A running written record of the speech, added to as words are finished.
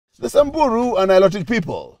The Samburu are Nilotic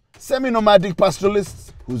people, semi-nomadic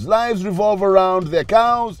pastoralists whose lives revolve around their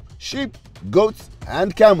cows, sheep, goats,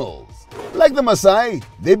 and camels. Like the Maasai,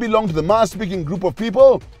 they belong to the Ma-speaking group of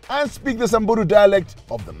people and speak the Samburu dialect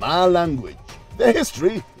of the Ma language. Their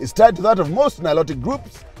history is tied to that of most Nilotic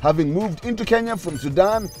groups, having moved into Kenya from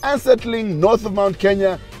Sudan and settling north of Mount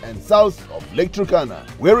Kenya and south of Lake Turkana.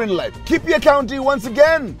 We're in Laikipia County once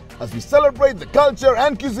again as we celebrate the culture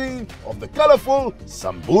and cuisine of the colorful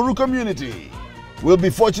Samburu community. We'll be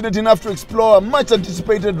fortunate enough to explore a much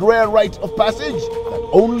anticipated rare rite of passage that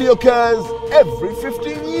only occurs every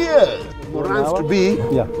 15 years. For ants to be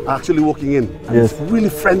actually walking in, and it's really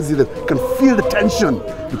frenzied. They can feel the tension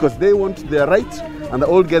because they want their right, and the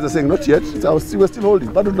old guys are saying, not yet, we're still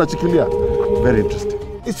holding. Very interesting.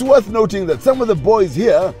 It's worth noting that some of the boys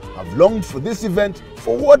here have longed for this event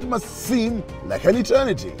for what must seem like an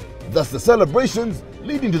eternity. Thus, the celebrations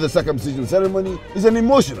leading to the circumcision ceremony is an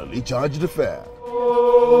emotionally charged affair.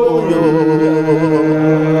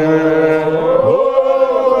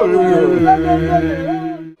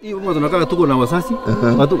 Tunakaa tuko na wasasi,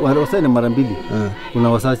 wasasi ni mara mbili. Kuna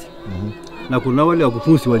wasasi na kuna wale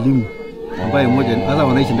wakufunzi walimu ambaye mmoja sasa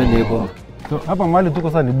wanaishi ndani ya boma. So hapa mahali tuko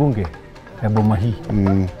sasa ni bunge ya boma hii.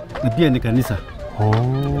 Na pia ni kanisa.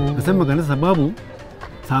 Nasema kanisa sababu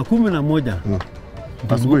saa 11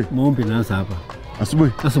 asubuhi maombi naanza hapa.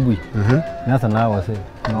 Asubuhi. Naanza na wase.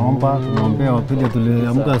 Tunaombea wapili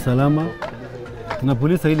tuliamka salama.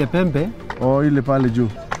 Tunapuliza ile pembe. Ile pale juu.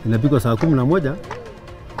 Inapigwa saa 11.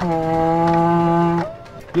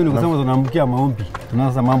 Hiyo ni kusema tunaamkia maombi.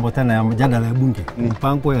 Tunaanza mambo tena ya mjadala ya bunge,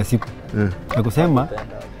 mpango ya siku. Na kusema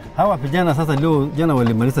hawa vijana sasa leo jana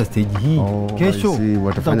walimaliza stage hii. Kesho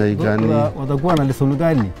watafanya gani? Watakuwa na lesson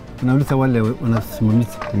gani? Tunauliza wale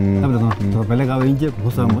wanasimamizi. Labda tunapeleka wao nje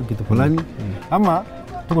kuhusu kitu fulani. Ama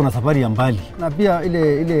tuko na safari ya mbali. Na pia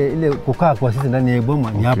ile kukaa kwa sisi ndani ya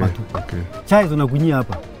boma ni hapa tu. Chai tunakunyia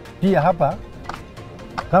hapa. Pia hapa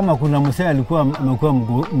kama kuna msee alikuwa amekuwa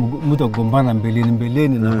mtu kugombana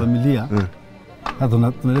mbeleni na familia,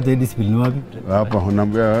 sasa tunaleta discipline wapi? Hapa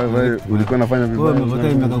unaambia wewe ulikuwa unafanya vibaya. Kwa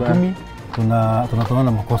miaka 10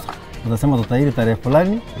 tunatoana makosa. Tunasema tutairi tarehe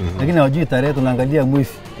fulani, lakini hawajui tarehe, tunaangalia mwezi.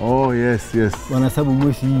 Yes. Wanahesabu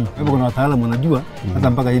mwezi hii. Hapo kuna wataalamu wanajua hata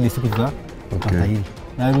mpaka ile siku tutairi.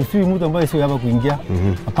 Na ruhusiwi mtu ambaye sio hapa kuingia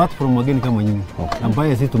apart from wageni kama nyinyi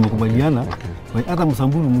ambaye sisi tumekubaliana hata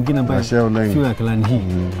Msamburu mwingine ambaye sio ya clan hii.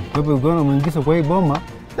 Kwa hivyo ukiona mwingizo kwa hii boma,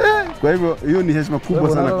 kwa hivyo hiyo ni heshima kubwa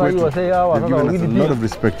sana kwetu. Give us a lot of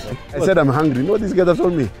respect. I said I'm hungry. You know what these guys have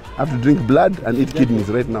told me? I have to drink blood and eat kidneys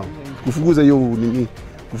right now.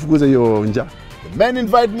 Kufukuza hiyo njaa. The men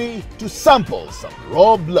invite me to sample some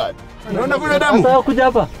raw blood. Unaona kuna damu? Sasa kuja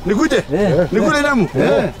hapa. Nikuje? Nikule damu?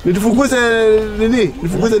 Nitufukuze nini?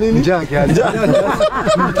 Nifukuze nini? Njaa.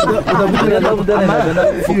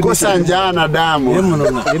 Fukuza njaa na damu.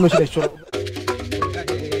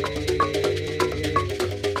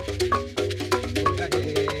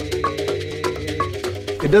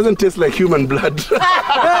 It doesn't taste like human blood.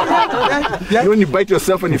 You know when you bite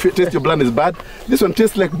yourself and you taste your blood is bad? This one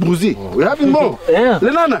tastes like boozy. We're having more.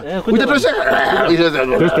 Lenana,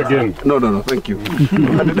 taste again. No, thank you.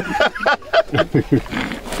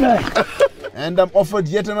 And I'm offered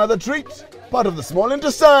yet another treat, part of the small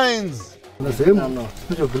intestines.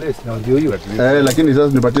 Lakini sasa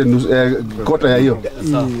nipatie kota ya hiyo.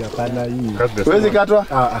 Huwezi katwa?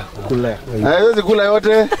 Kula. Huwezi kula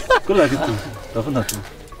yote? Kula kitu. Tafuna tu.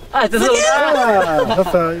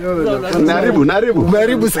 Sasa naribu.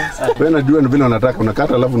 Umeharibu sasa. Wewe unajua vile unataka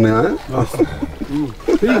unakata alafu ni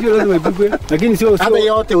Hii lazima ipigwe. Lakini sio hata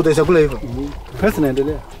yote utachakula hivyo. Kazi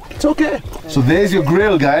inaendelea. It's okay. So there's your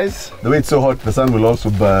grill, guys. The way it's so hot, the sun will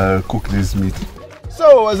also cook this meat.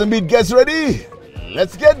 So as the meat gets ready,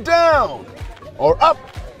 let's get down. Or up,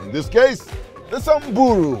 in this case, the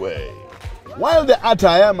Samburu way. While the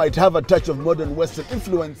attire might have a touch of modern Western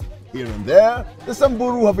influence here and there, the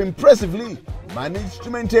Samburu have impressively managed to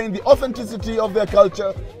maintain the authenticity of their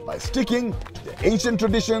culture by sticking to the ancient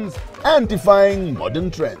traditions and defying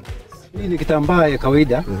modern trends. Hii ni kitambaa ya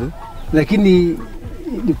kawaida, lakini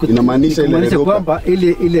inamaanisha kwamba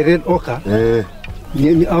ile red ochre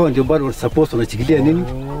ni hao ndio bado support wanachikilia nini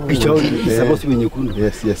kichao ni support ni nyekundu.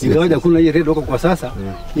 Yes. Ingawa kuna hii red ochre kwa sasa,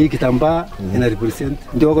 hii kitambaa ina represent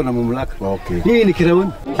ndio wako na mamlaka. Hii ni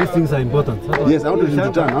kirauni. These things are important. Yes, I want to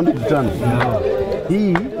return.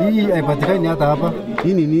 Hii haipatikani hata hapa.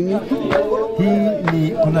 Hii ni nini? Hii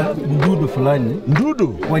ni kuna mdudu fulani.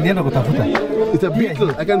 Mdudu? Walienda kutafuta. It's a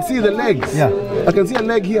beetle. I can see the legs. Yeah. I can see a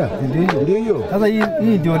leg here. Ndio hiyo. Sasa hii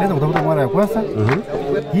ndio leta kutafuta mara ya kwanza.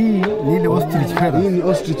 Hii ni ile ostrich feather. Hii ni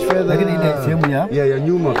ostrich feather. Lakini ile sehemu ya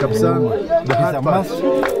nyuma kabisa. The hard part.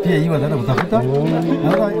 Pia hiyo wataenda kutafuta.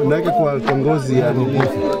 Unaweka kwa ngozi ya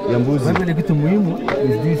mbuzi. Kwa ile kitu muhimu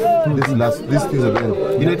is this things again.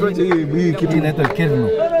 Inaitwa hii kitu inaitwa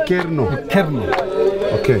kerno.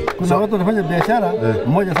 Okay. Kuna watu wanafanya biashara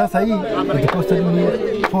mmoja sasa hii itakosta ni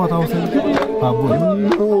 4,000 per boy.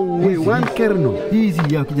 No way, one kerno.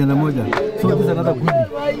 Hizi ya kijana moja. So this is another kudi.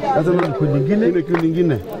 That's another kudi nyingine. Ile kudi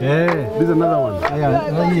nyingine. This is another one.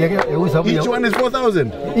 Each one is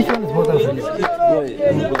 4,000. Each one is 4,000.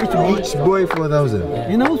 Each boy 4,000.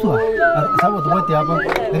 Inauzwa. Sababu tuwate hapa.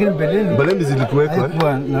 Lakini mbeleni zilikuwekwa.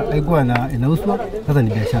 Haikuwa inauzwa. Sasa ni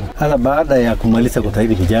biashara. Sasa baada ya kumaliza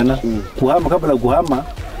kutahiri vijana, kabla kuhama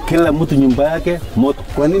kila mtu nyumba yake moto.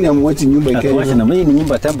 Kwa nini amwachi nyumba ikae? Kwa sababu hii ni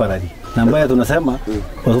nyumba temporary. Na ambayo tunasema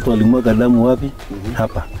watoto walimwaga damu wapi?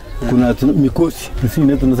 Hapa. Kuna mikosi. Sisi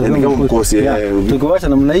ndio tunasema mikosi. Tukiwasha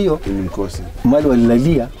namna hiyo ni mikosi. Mali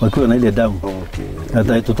walilalia wakiwa na ile damu. Okay.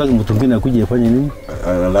 Hata tutaki mtu mwingine akuje afanye nini?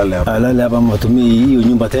 Alale hapa matumie hiyo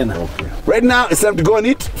nyumba tena. Okay. Right now it's time to go and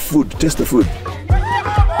eat food. Taste the food.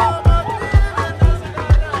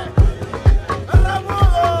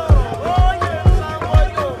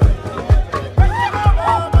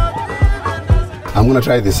 I'm gonna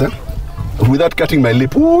try this, without cutting my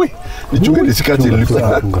lip. Nichunge nisikate lip.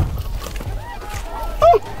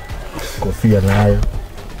 Kofia nayo.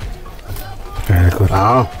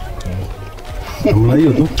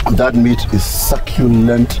 That meat is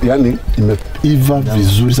succulent. Yani imeiva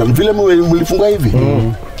vizuri sana. Vile mlifunga hivi.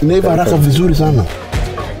 Imeiva haraka vizuri sana.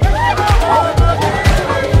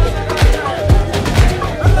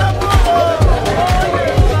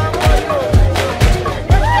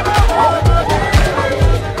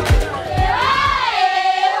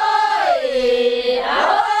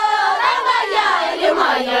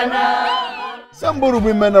 Samburu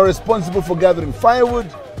women are responsible for gathering firewood,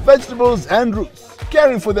 vegetables and roots,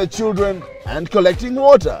 caring for their children and collecting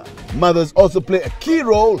water. Mothers also play a key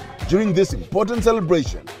role during this important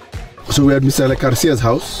celebration. So we're at Mr. Garcia's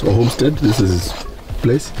house or homestead. This is his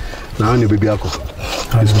place. Now ni bibi yako.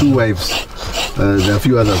 His 2 wives. There are a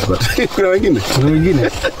few others, but kuna wengine.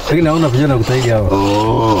 Lakini naona vijana kutahiri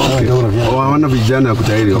hao. Hawana vijana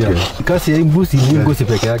kutahiri. Okay. Kasi ya mbuzi ni ngozi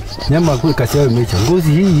peke yake. Nyama kwa kasi yao imecha.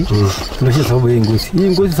 Ngozi hii tunashia sababu ya ngozi. Hii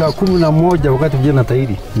ngozi saa 11 wakati vijana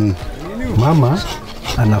tahiri. Mama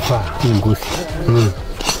anafaa hii ngozi.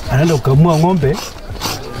 Anaenda kukamua ng'ombe.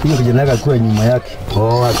 Hiyo kijana yake akiwa nyuma yake.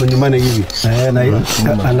 Ako nyumbani hivi.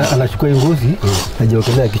 Anachukua ngozi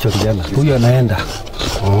ajiokelea kichwa kijana. Huyo anaenda.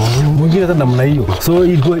 Mwingine hata namna hiyo. So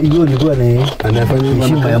ilikuwa ni anafanya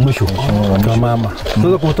heshima ya mwisho kwa mama.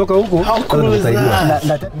 Sasa kutoka huko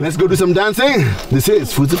let's go do some dancing. This is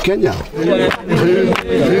Foods of Kenya.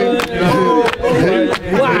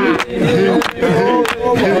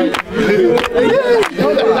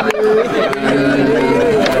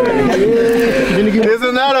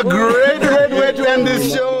 Isn't that a great way to end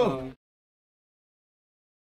this show?